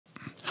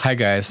Hi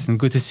guys, and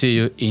good to see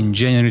you in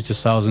January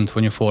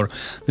 2024.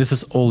 This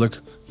is Oleg,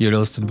 your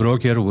real estate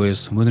broker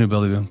with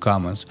Bellevue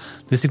Comments.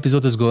 This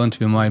episode is going to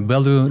be my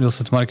Bellevue real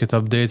estate market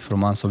update for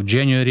months of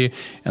January,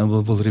 and we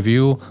will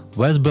review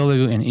West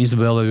Bellevue and East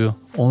Bellevue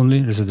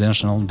only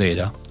residential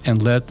data.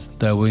 And let's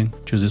dive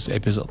into this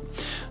episode.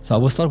 So I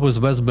will start with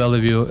West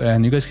Bellevue,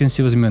 and you guys can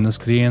see with me on the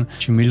screen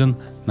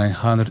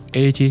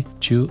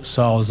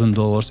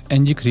 $2,982,000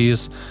 and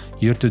decrease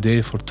year to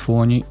date for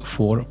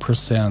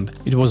 24%.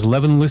 It was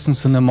 11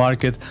 listings in the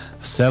market,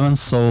 7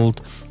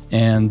 sold,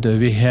 and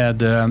we had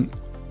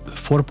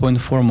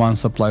 4.4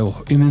 months supply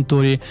of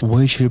inventory,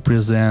 which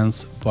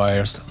represents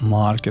buyers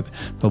market.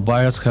 So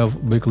buyers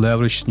have big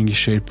leverage to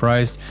negotiate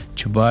price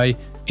to buy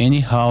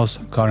any house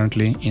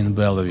currently in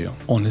Bellevue.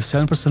 Only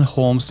 7%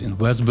 homes in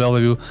West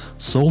Bellevue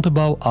sold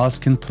above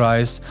asking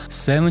price.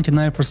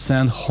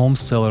 79% home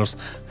sellers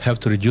have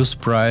to reduce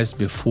price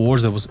before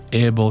they was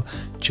able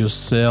to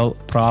sell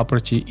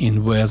property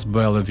in West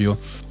Bellevue.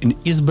 In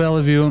East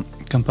Bellevue,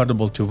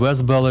 comparable to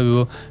West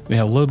Bellevue, we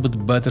have a little bit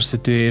better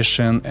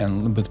situation and a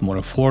little bit more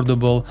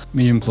affordable.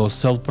 Medium close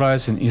sale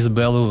price in East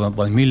Bellevue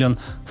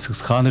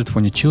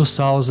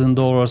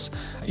 $1,622,000,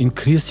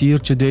 increase year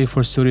to date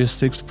for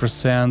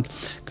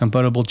 36%,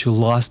 comparable to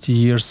last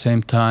year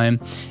same time.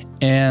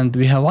 And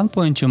we have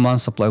 1.2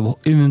 months supply of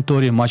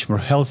inventory, much more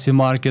healthy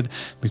market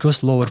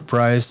because lower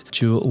price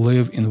to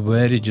live in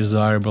very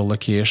desirable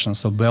location.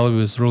 So Bellevue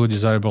is really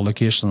desirable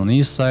location on the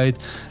east side.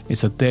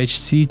 It's a tech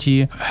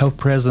city, have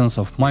presence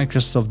of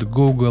Microsoft,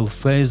 Google,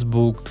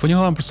 Facebook.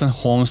 21%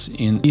 homes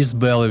in East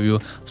Bellevue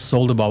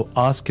sold above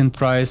asking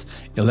price,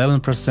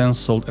 11%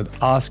 sold at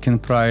asking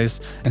price,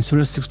 and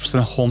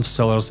 36% home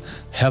sellers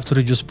have to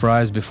reduce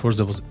price before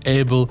they was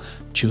able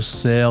to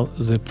sell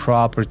the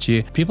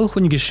property. People who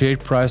negotiate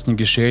price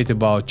negotiate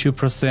about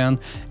 2%,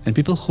 and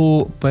people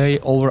who pay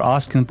over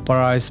asking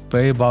price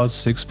pay about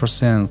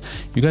 6%.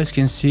 You guys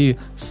can see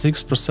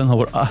 6%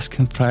 over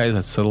asking price.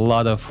 That's a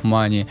lot of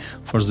money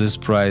for this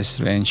price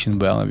range in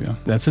Bellevue.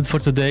 That's it for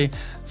today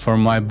for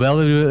my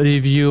Bellevue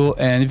review,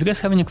 and if you guys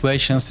have any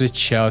questions,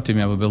 reach out to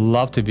me. I would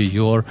love to be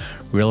your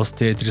real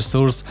estate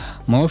resource.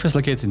 My office is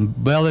located in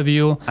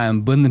Bellevue.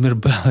 I'm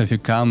Bellevue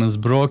Comments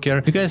broker.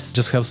 If you guys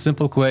just have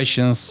simple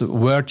questions,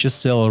 where to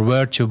sell or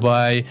where to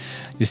buy,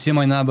 you see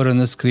my number on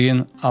the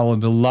screen. I will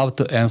be love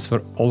to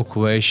answer all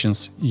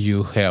questions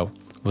you have.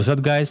 With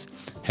that, guys,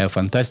 have a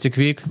fantastic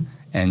week.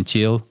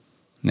 Until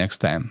next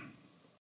time.